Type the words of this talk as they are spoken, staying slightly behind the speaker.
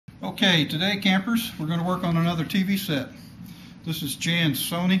Okay, today campers, we're going to work on another TV set. This is Jan's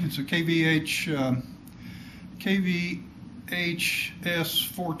Sony. It's a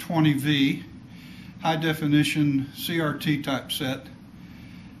KV-36HS420V high definition CRT type set.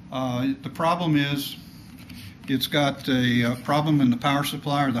 The problem is it's got a problem in the power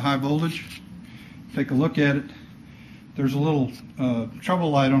supply or the high voltage. Take a look at it. There's a little trouble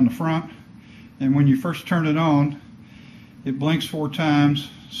light on the front, and when you first turn it on, it blinks 4 times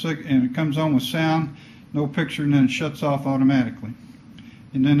and it comes on with sound, no picture, and then it shuts off automatically.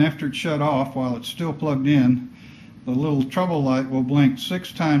 And then after it's shut off, while it's still plugged in, the little trouble light will blink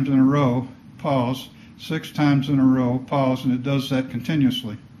 6 times in a row, pause, 6 times in a row, pause, and it does that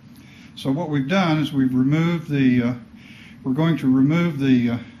continuously. So what we've done is we've removed we're going to remove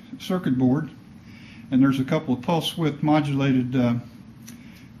the circuit board, and there's a couple of pulse width modulated,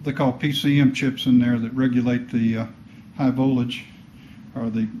 they call PCM chips in there that regulate the high voltage, or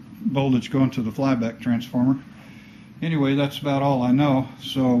the voltage going to the flyback transformer. Anyway, that's about all I know.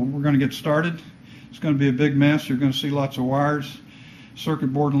 So we're going to get started. It's going to be a big mess. You're going to see lots of wires,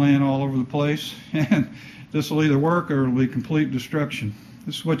 circuit board laying all over the place, and this will either work or it'll be complete destruction.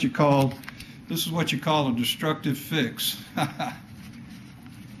 This is what you call a destructive fix. All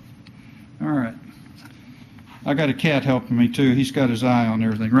right. I got a cat helping me too. He's got his eye on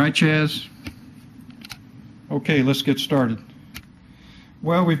everything, right, Chaz? Okay, let's get started.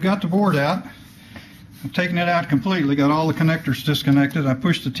 Well, we've got the board out. I've taken it out completely, got all the connectors disconnected. I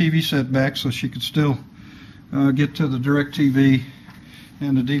pushed the TV set back so she could still get to the DirecTV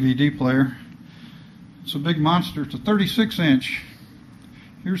and the DVD player. It's a big monster. It's a 36-inch.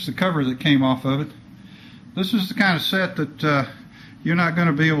 Here's the cover that came off of it. This is the kind of set that you're not going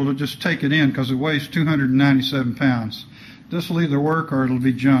to be able to just take it in because it weighs 297 pounds. This will either work or it'll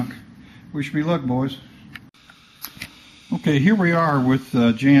be junk. Wish me luck, boys. Okay, here we are with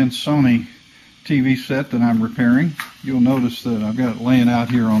Jan's Sony TV set that I'm repairing. You'll notice that I've got it laying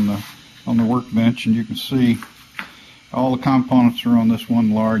out here on the workbench, and you can see all the components are on this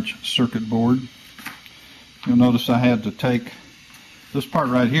one large circuit board. You'll notice I had to take this part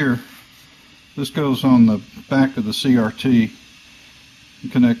right here. This goes on the back of the CRT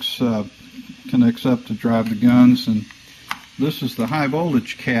and connects up to drive the guns, and this is the high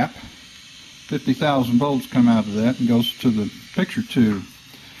voltage cap. 50,000 volts come out of that and goes to the picture tube.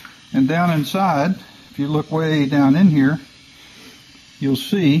 And down inside, if you look way down in here, you'll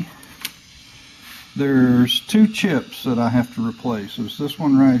see there's 2 chips that I have to replace. There's this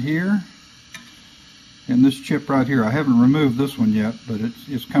one right here and this chip right here. I haven't removed this one yet, but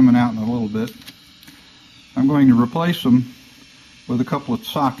it's coming out in a little bit. I'm going to replace them with a couple of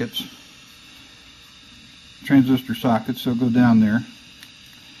sockets, transistor sockets. They'll go down there.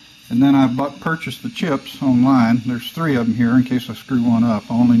 And then I purchased the chips online. There's 3 of them here in case I screw one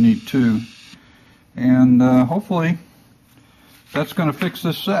up. I only need 2. And hopefully that's going to fix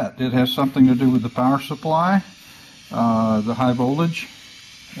this set. It has something to do with the power supply, the high voltage,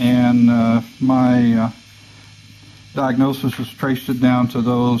 and my diagnosis has traced it down to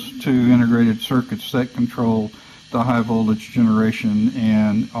those 2 integrated circuits that control the high voltage generation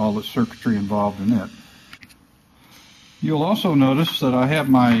and all the circuitry involved in it. You'll also notice that I have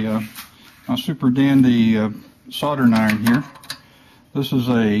my super dandy soldering iron here. This is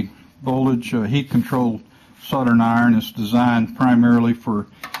a voltage heat controlled soldering iron. It's designed primarily for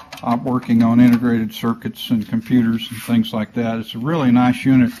working on integrated circuits and computers and things like that. It's a really nice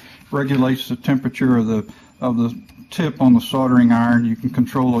unit. Regulates the temperature of the tip on the soldering iron. You can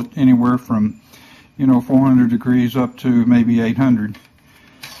control it anywhere from 400 degrees up to maybe 800.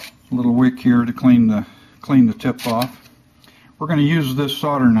 A little wick here to clean the tip off. We're going to use this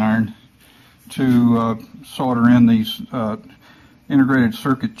soldering iron to solder in these integrated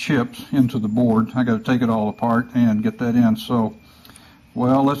circuit chips into the board. I got to take it all apart and get that in. So,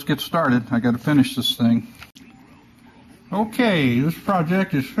 well, let's get started. I got to finish this thing. Okay, this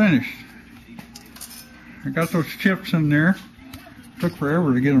project is finished. I got those chips in there. Took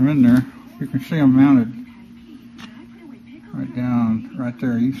forever to get them in there. You can see them mounted right down right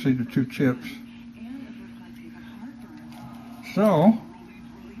there. You can see the 2 chips. So,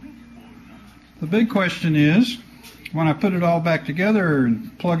 the big question is, when I put it all back together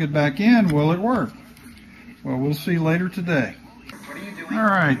and plug it back in, will it work? Well, we'll see later today. What are you doing?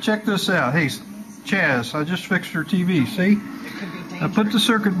 Alright, check this out. Hey, Chaz, I just fixed her TV, see? I put the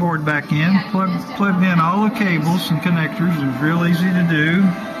circuit board back in, plugged in all the cables and connectors. It was real easy to do.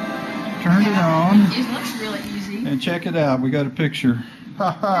 Turned it on. It looks really easy. And check it out, we got a picture.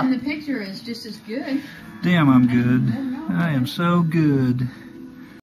 And the picture is just as good. Damn, I'm good. I am so good.